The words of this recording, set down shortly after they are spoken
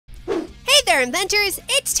there, inventors!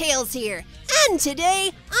 It's Tails here, and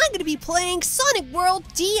today I'm gonna be playing Sonic World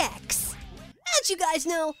DX. As you guys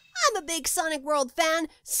know, I'm a big Sonic World fan,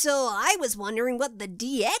 so I was wondering what the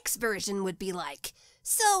DX version would be like.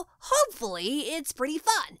 So hopefully it's pretty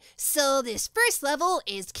fun. So this first level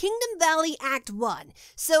is Kingdom Valley Act 1.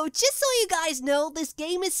 So just so you guys know, this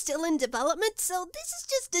game is still in development, so this is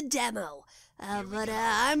just a demo. But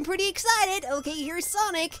I'm pretty excited. Okay, here's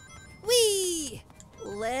Sonic. Whee!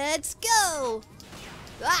 Let's go!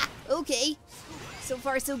 Ah, okay. So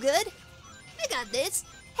far so good. I got this.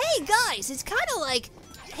 Hey guys, it's kind of like,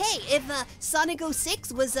 hey, if Sonic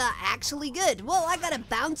 06 was actually good. Well, I got a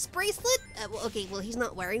bounce bracelet. Well, he's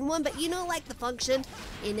not wearing one, but you know, like the function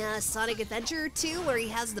in Sonic Adventure 2 where he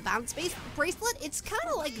has the bounce bracelet? It's kind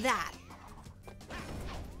of like that.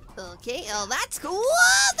 Okay, oh, that's cool.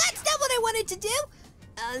 Whoa, that's not what I wanted to do.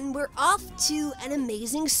 And we're off to an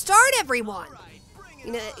amazing start, everyone.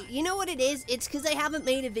 You know what it is? It's because I haven't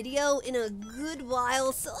made a video in a good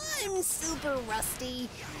while, so I'm super rusty.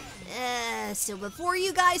 So before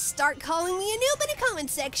you guys start calling me a noob in the comment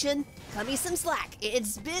section, cut me some slack.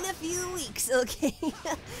 It's been a few weeks, okay?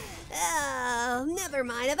 Never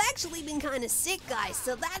mind. I've actually been kind of sick, guys,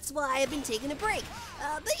 so that's why I've been taking a break.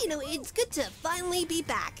 But you know, it's good to finally be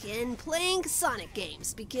back and playing Sonic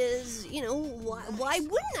games because, you know, why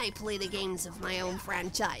wouldn't I play the games of my own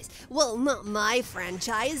franchise? Well, not my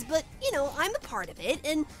franchise, but, you know, I'm a part of it,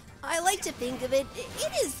 and I like to think of it,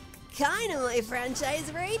 it is kind of my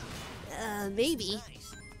franchise, right? Maybe.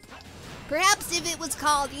 Perhaps if it was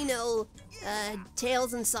called, you know,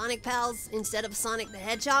 Tails and Sonic Pals instead of Sonic the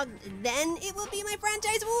Hedgehog, then it will be my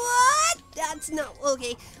franchise. What? That's no,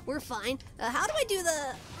 okay, we're fine. How do I do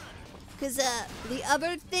the, because the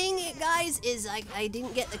other thing, guys, is I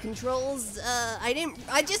didn't get the controls.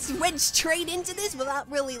 I just went straight into this without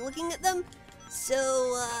really looking at them. So,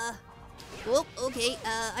 well, okay,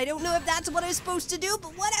 I don't know if that's what I was supposed to do,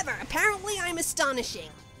 but whatever. Apparently I'm astonishing.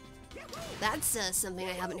 That's something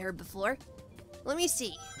I haven't heard before. Let me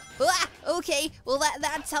see. Ah, okay, well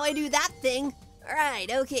that's how I do that thing.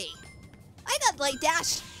 Alright, okay. I got Light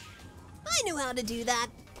Dash. I knew how to do that.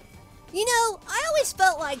 You know, I always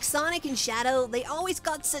felt like Sonic and Shadow, they always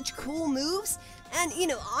got such cool moves. And, you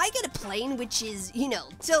know, I get a plane, which is, you know,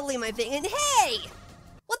 totally my thing. And hey!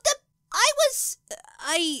 What the?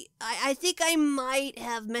 I think I might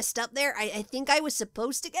have messed up there. I think I was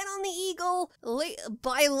supposed to get on the Eagle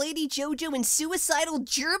by Lady Jojo and Suicidal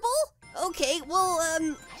Gerbil? Okay, well,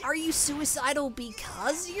 are you suicidal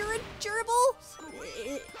because you're a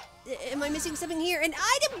gerbil? Am I missing something here? And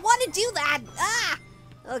I didn't want to do that! Ah!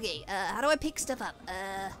 Okay, how do I pick stuff up?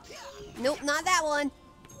 Nope, not that one.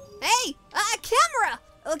 Hey! Camera!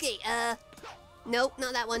 Okay, nope,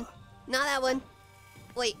 not that one. Not that one.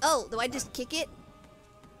 Wait, oh, do I just kick it?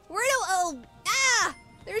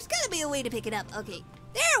 There's gotta be a way to pick it up. Okay,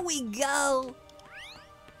 there we go.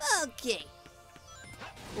 Okay.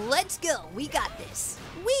 Let's go, we got this.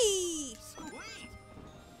 Whee!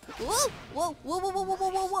 Whoa, whoa, whoa, whoa, whoa, whoa,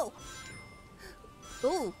 whoa, whoa.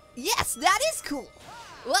 Oh, yes, that is cool.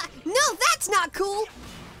 What? No, that's not cool.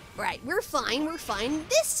 Right, we're fine, we're fine.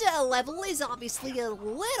 This level is obviously a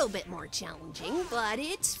little bit more challenging, but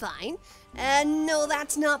it's fine. No,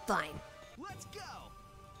 that's not fine. Let's go.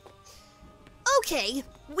 Okay,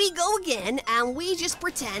 we go again, and we just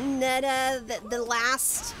pretend that the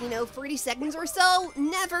last, you know, 30 seconds or so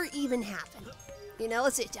never even happened. You know,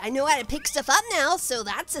 I know how to pick stuff up now, so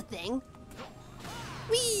that's a thing.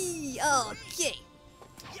 Whee! Okay.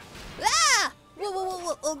 Ah! Whoa, whoa, whoa,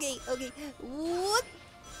 whoa, okay, okay. What?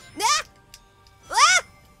 Ah! Ah!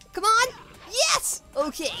 Come on! Yes!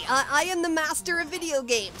 Okay, I am the master of video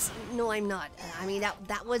games. No, I'm not. I mean,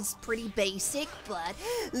 that was pretty basic, but...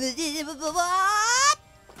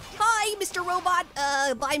 Hi, Mr. Robot.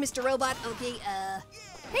 Bye, Mr. Robot. Okay,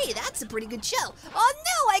 hey, that's a pretty good show. Oh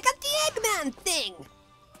no, I got the Eggman thing!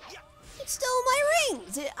 It stole my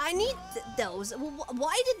rings. I need those.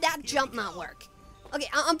 Why did that jump not work? Okay,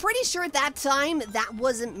 I'm pretty sure at that time that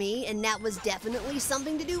wasn't me, and that was definitely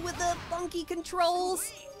something to do with the funky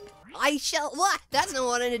controls. What? That's not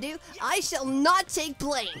what I'm gonna do. I shall not take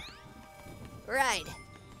plane. Right.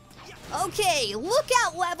 Okay,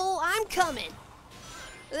 lookout level, I'm coming.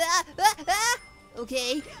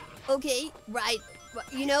 Okay, okay, right.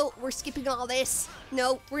 You know, we're skipping all this.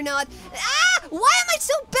 No, we're not. Ah! Why am I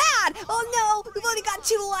so bad? Oh no, we've only got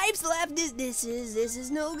 2 lives left. This is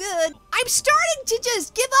no good. I'm starting to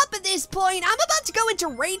just give up at this point. I'm about to go into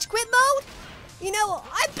rage quit mode. You know,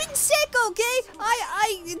 I've been sick, okay?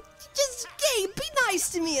 Okay, be nice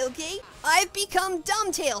to me, okay? I've become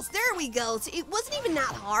Dumb Tails. There we go. So it wasn't even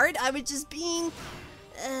that hard. I was just being,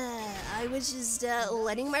 I was just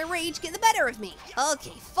letting my rage get the better of me.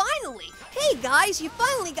 Okay, finally! Hey guys, you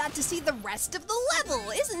finally got to see the rest of the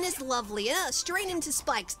level! Isn't this lovely? Straight into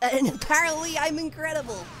spikes, and apparently I'm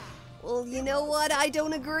incredible. Well, you know what? I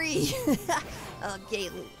don't agree.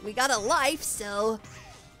 Okay, we got a life, so...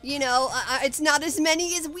 You know, it's not as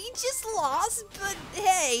many as we just lost, but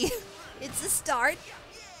hey, it's a start.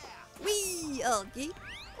 Whee! Okay.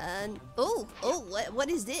 And, what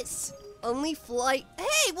is this? Only flight.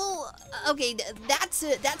 Hey, well, okay, that's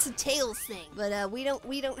a Tails thing, but we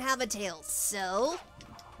don't have a Tails, so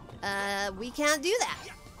we can't do that.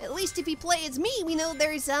 At least if you play as me, we know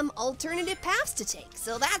there's alternative paths to take,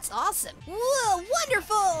 so that's awesome. Whoa,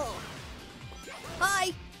 wonderful!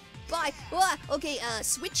 Hi. Bye. Okay,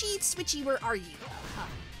 Switchy, where are you?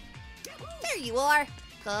 There you are.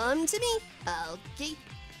 Come to me. Okay.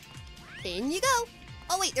 In you go.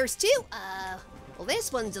 Oh wait, there's two. Well,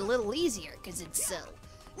 this one's a little easier because it's so.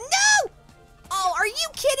 No! Oh, are you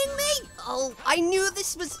kidding me? Oh, I knew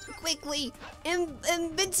this was quickly.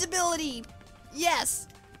 Invincibility. Yes.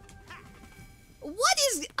 What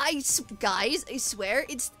is? Guys, I swear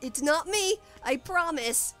it's not me. I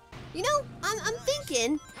promise. You know, I'm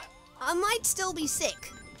thinking I might still be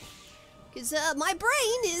sick. Cause my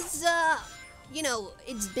brain is you know,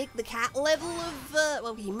 it's Big the Cat level of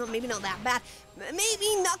well, maybe not that bad.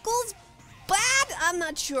 Maybe Knuckles bad? I'm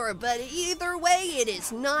not sure, but either way, it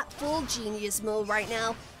is not full genius mode right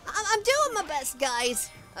now. I'm doing my best, guys.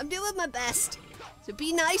 I'm doing my best. So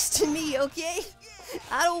be nice to me, okay?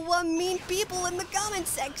 I don't want mean people in the comment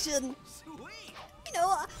section. You know,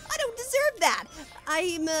 I don't deserve that.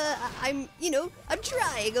 I'm, you know, I'm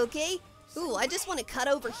trying, okay? Ooh, I just want to cut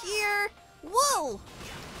over here. Whoa!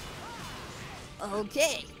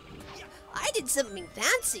 Okay. I did something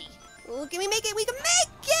fancy. Oh, can we make it? We can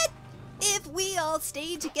make it! If we all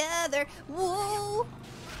stay together. Whoa!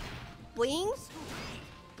 Boing.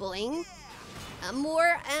 Boing. And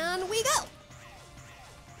more, and we go.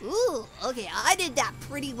 Ooh, okay, I did that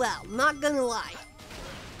pretty well, not gonna lie.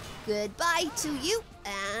 Goodbye to you,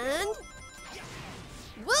 and...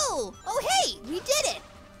 Whoa! Oh, hey, we did it!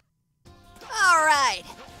 Alright,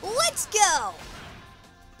 let's go!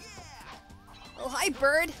 Oh, hi,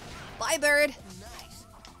 bird. Bye, bird.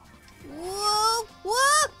 Whoa!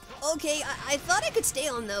 Whoa! Okay, I thought I could stay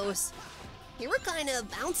on those. They were kind of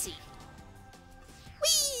bouncy.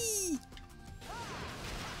 Whee!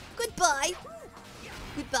 Goodbye.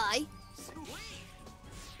 Goodbye.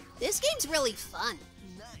 This game's really fun.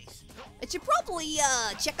 I should probably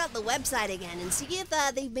check out the website again and see if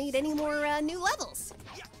they've made any more new levels.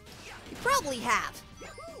 They probably have.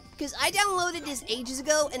 Because I downloaded this ages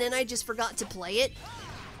ago and then I just forgot to play it.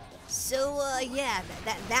 So, yeah,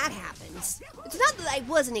 that happens. It's not that I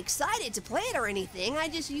wasn't excited to play it or anything, I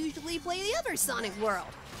just usually play the other Sonic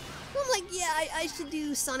World. I'm like, yeah, I should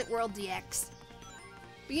do Sonic World DX.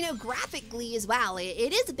 But you know, graphically as well,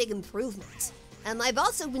 it is a big improvement. I've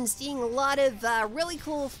also been seeing a lot of really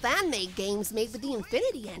cool fan-made games made with the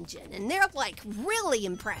Infinity Engine, and they're like really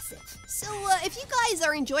impressive. So if you guys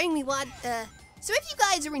are enjoying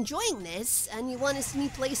this and you want to see me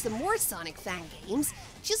play some more Sonic fan games,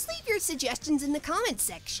 just leave your suggestions in the comments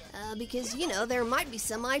section, because you know, there might be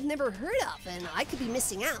some I've never heard of and I could be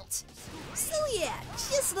missing out. So yeah,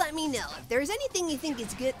 just let me know if there's anything you think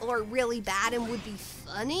is good or really bad and would be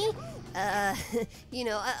funny. You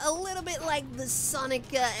know, a little bit like the Sonic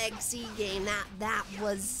XC game. That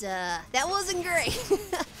wasn't great.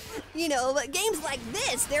 You know, but games like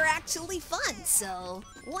this, they're actually fun, so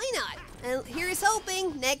why not? And here's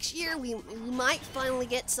hoping next year we might finally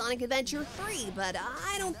get Sonic Adventure 3, but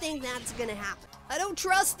I don't think that's gonna happen. I don't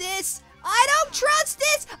trust this. I don't trust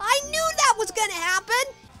this. I knew that was gonna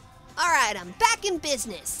happen. All right, I'm back in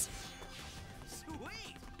business.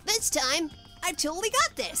 This time, I totally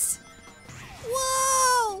got this.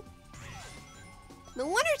 Whoa! No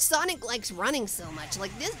wonder Sonic likes running so much.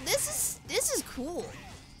 Like this is cool.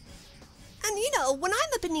 And you know, when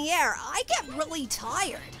I'm up in the air, I get really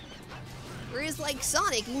tired. Whereas like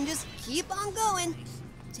Sonic, you can just keep on going.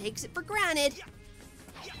 Takes it for granted.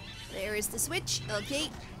 There is the switch. Okay.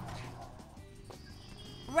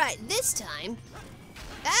 Right, this time.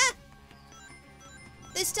 Ah!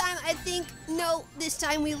 This time I think, no, this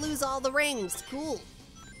time we lose all the rings. Cool.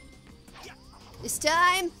 This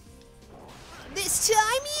time,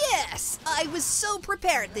 yes! I was so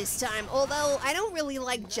prepared this time, although I don't really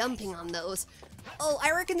like jumping on those. Oh,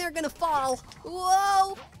 I reckon they're gonna fall.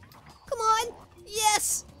 Whoa! Come on!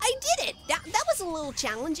 Yes! I did it! That was a little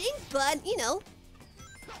challenging, but, you know,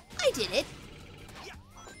 I did it.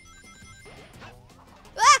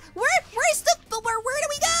 Ah! Where do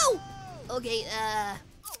we go? Okay,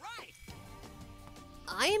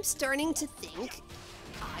 I am starting to think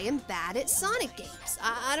I am bad at Sonic games.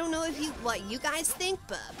 I don't know what you guys think,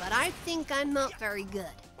 but I think I'm not very good.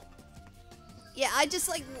 Yeah, I just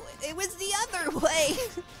it was the other way.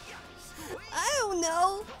 I don't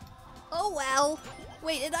know. Oh well.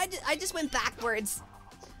 Wait, I just went backwards.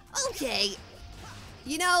 Okay.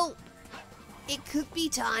 You know, it could be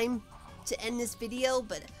time to end this video,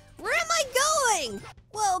 but where am I going?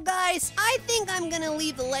 Well guys, I think I'm gonna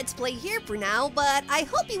leave the Let's Play here for now, but I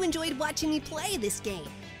hope you enjoyed watching me play this game.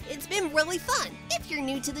 It's been really fun. If you're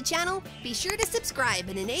new to the channel, be sure to subscribe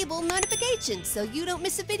and enable notifications so you don't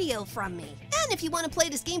miss a video from me. And if you want to play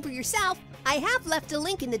this game for yourself, I have left a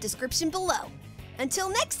link in the description below. Until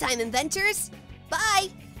next time, inventors, bye!